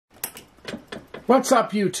What's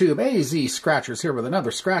up, YouTube? AZ Scratchers here with another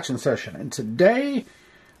scratching session. And today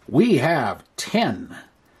we have 10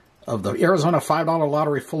 of the Arizona $5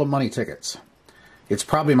 lottery full of money tickets. It's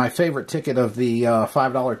probably my favorite ticket of the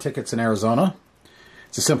 $5 tickets in Arizona.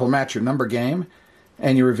 It's a simple match your number game,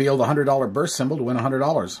 and you reveal the $100 burst symbol to win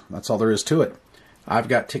 $100. That's all there is to it. I've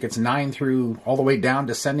got tickets 9 through all the way down,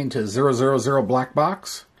 descending to 000 black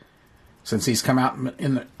box. Since these come out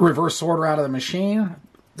in the reverse order out of the machine,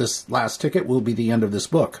 this last ticket will be the end of this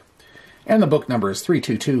book. And the book number is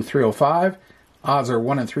 322305. Odds are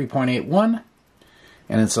 1 in 3.81.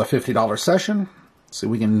 And it's a $50 session, so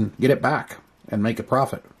we can get it back and make a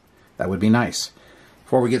profit. That would be nice.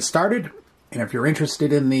 Before we get started, and if you're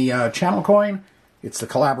interested in the channel coin, it's the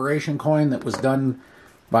collaboration coin that was done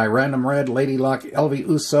by Random Red, Lady Luck, LV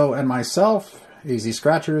Uso, and myself, AZ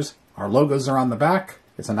Scratchers. Our logos are on the back.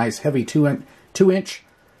 It's a nice heavy 2-inch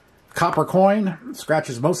copper coin.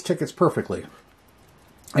 Scratches most tickets perfectly.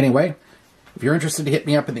 Anyway, if you're interested, hit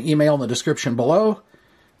me up in the email in the description below.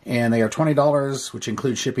 And they are $20, which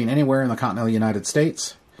includes shipping anywhere in the continental United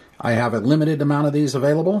States. I have a limited amount of these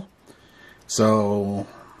available. So,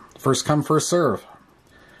 first come, first serve.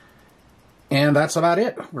 And that's about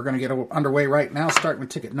it. We're going to get underway right now, starting with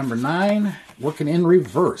ticket number 9, working in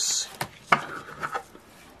reverse.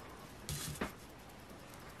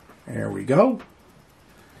 There we go.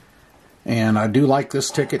 And I do like this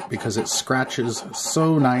ticket because it scratches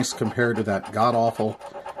so nice compared to that god-awful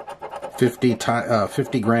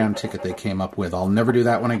 50 grand ticket they came up with. I'll never do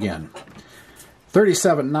that one again.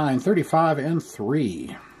 37, 9, 35, and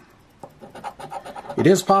 3. It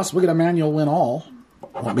is possible to get a manual win all.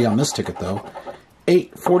 Won't be on this ticket, though.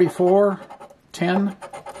 8, 44, 10,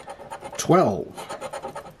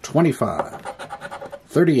 12, 25,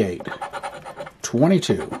 38,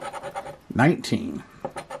 22, 19,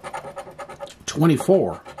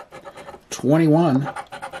 24, 21,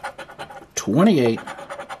 28,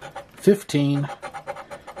 15,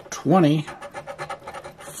 20,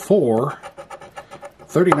 4,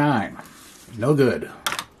 39. No good.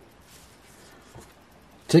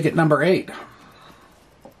 Ticket number 8.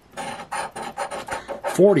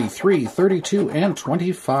 43, 32, and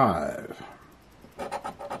 25.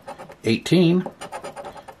 18,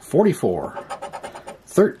 44,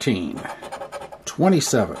 13,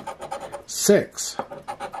 27, 6,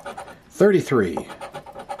 33,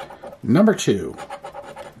 number 2,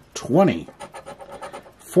 20,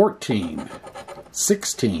 14,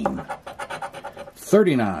 16,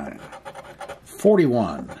 39,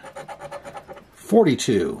 41,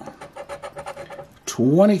 42,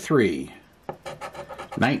 23,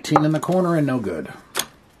 19 in the corner and no good.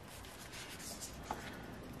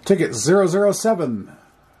 Ticket 007,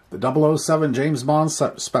 the 007 James Bond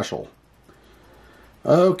special.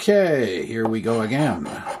 Okay, here we go again.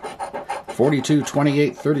 42,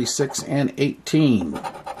 28, 36, and 18.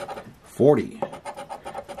 40,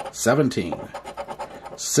 17,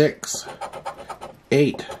 6,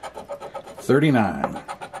 8, 39,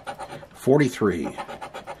 43,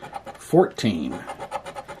 14,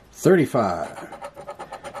 35,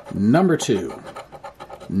 number 2,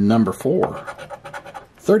 number 4,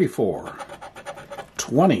 34,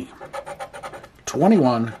 20,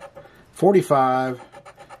 21, 45,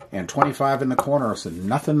 and 25 in the corner, so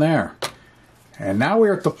nothing there. And now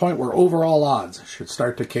we're at the point where overall odds should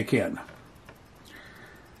start to kick in.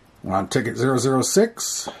 We're on ticket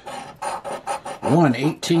 006, 1,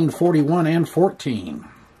 18, 41, and 14,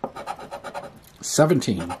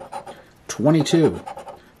 17, 22,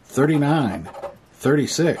 39,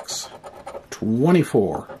 36,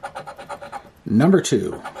 24, number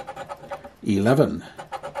 2, 11,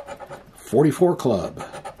 44 club,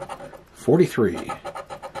 43,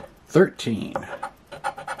 13,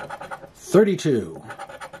 32,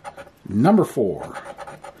 number 4,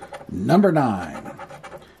 number 9,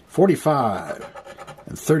 45,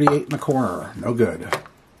 and 38 in the corner. No good.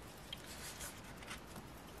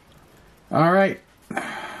 All right.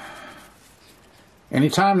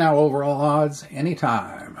 Anytime now, overall odds.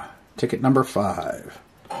 Anytime. Ticket number 5.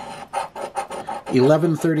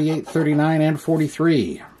 11, 38, 39, and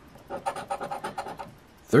 43.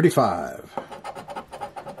 35.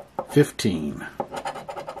 15.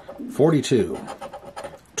 42.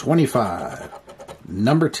 25.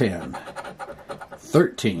 Number 10.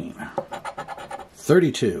 13.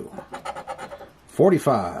 32.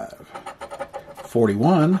 45.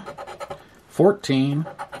 41. 14.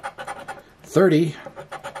 30.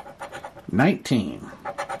 19.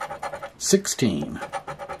 16.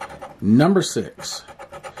 Number 6.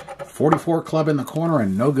 44 club in the corner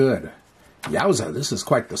and no good. Yowza, this is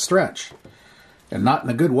quite the stretch. And not in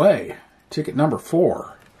a good way. Ticket number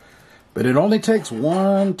 4. But it only takes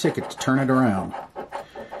one ticket to turn it around.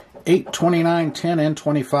 8, 29, 10, and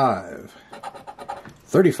 25.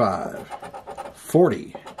 35,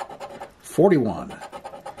 40, 41,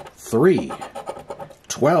 3,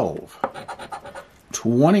 12,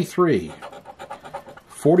 23,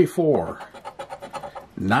 44,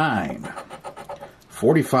 9,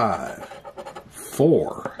 45,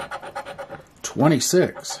 4,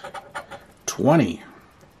 26, 20,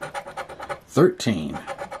 13,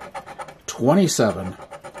 27,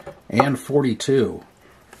 and 42.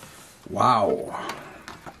 Wow.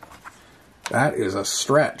 That is a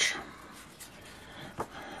stretch.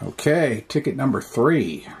 Okay, ticket number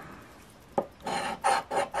 3.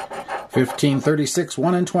 15, 36,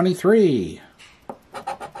 1, and 23.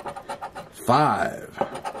 5,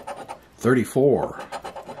 34,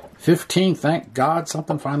 15. Thank God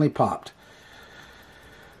something finally popped.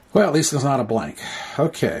 Well, at least it's not a blank.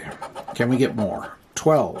 Okay, can we get more?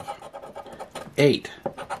 12, 8,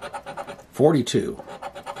 42,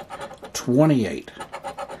 28,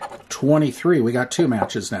 23. We got 2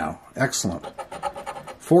 matches now. Excellent.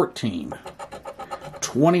 14,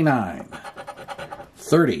 29,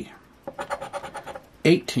 30,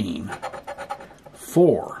 18,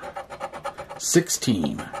 4,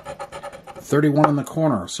 16, 31 in the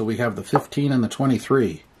corner. So we have the 15 and the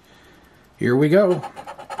 23. Here we go.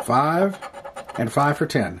 5 and 5 for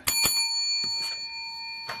 10.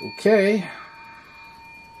 Okay.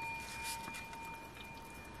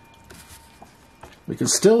 We can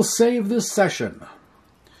still save this session.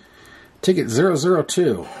 Ticket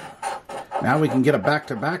 002. Now we can get a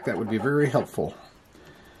back-to-back. That would be very helpful.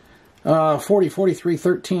 40, 43,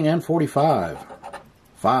 13, and 45.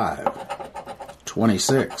 5,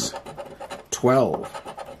 26, 12,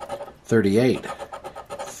 38,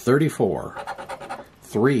 34,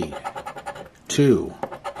 3, 2,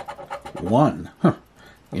 1. Huh.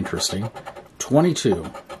 Interesting. 22,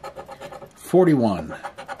 41,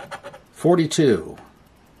 42,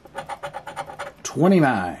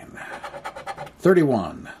 29,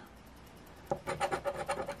 31,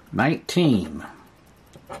 19,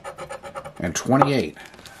 and 28.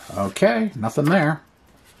 Okay, nothing there.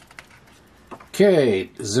 Okay,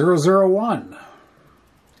 001.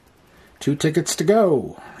 2 tickets to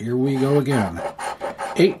go. Here we go again.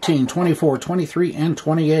 18, 24, 23, and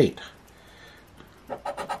 28.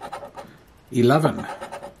 11,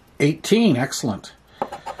 18, excellent.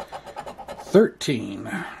 13,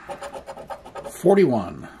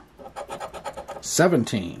 41,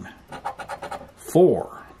 17,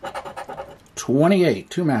 4, 28,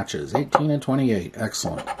 2 matches, 18 and 28,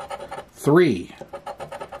 excellent. 3,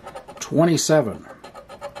 27,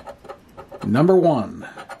 number 1,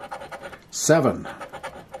 7,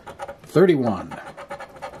 31,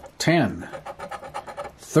 10,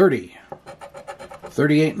 30,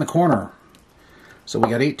 38 in the corner. So we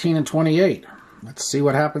got 18 and 28. Let's see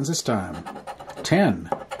what happens this time. 10,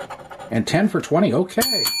 and 10 for 20,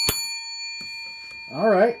 okay. All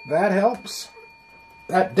right, that helps.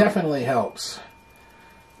 That definitely helps.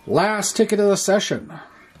 Last ticket of the session.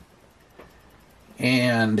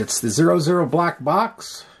 And it's the 00 black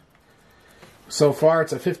box. So far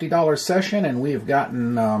it's a $50 session and we have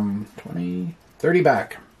gotten 20, 30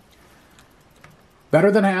 back.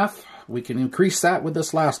 Better than half. We can increase that with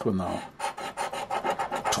this last one though.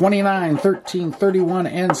 29, 13, 31,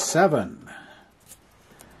 and 7.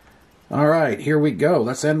 All right, here we go.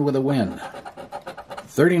 Let's end with a win.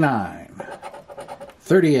 39,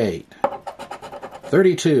 38,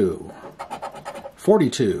 32,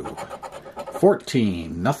 42,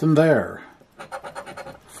 14, nothing there.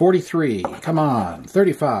 43, come on,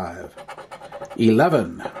 35,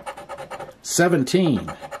 11,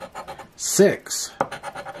 17, 6,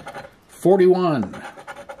 41,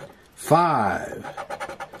 5,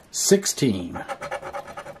 16,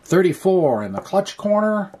 34 in the clutch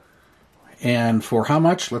corner. And for how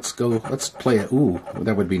much? Let's go, let's play it. Ooh,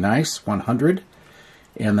 that would be nice. 100.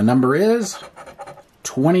 And the number is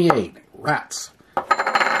 28. Rats.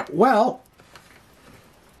 Well,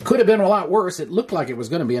 could have been a lot worse. It looked like it was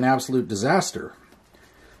going to be an absolute disaster.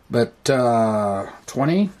 But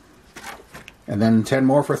 20 and then 10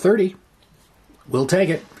 more for 30. We'll take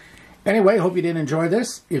it. Anyway, hope you did enjoy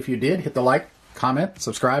this. If you did, hit the like, comment,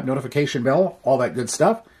 subscribe, notification bell, all that good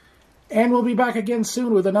stuff. And we'll be back again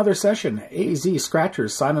soon with another session. AZ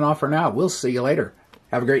Scratchers signing off for now. We'll see you later.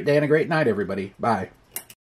 Have a great day and a great night, everybody. Bye.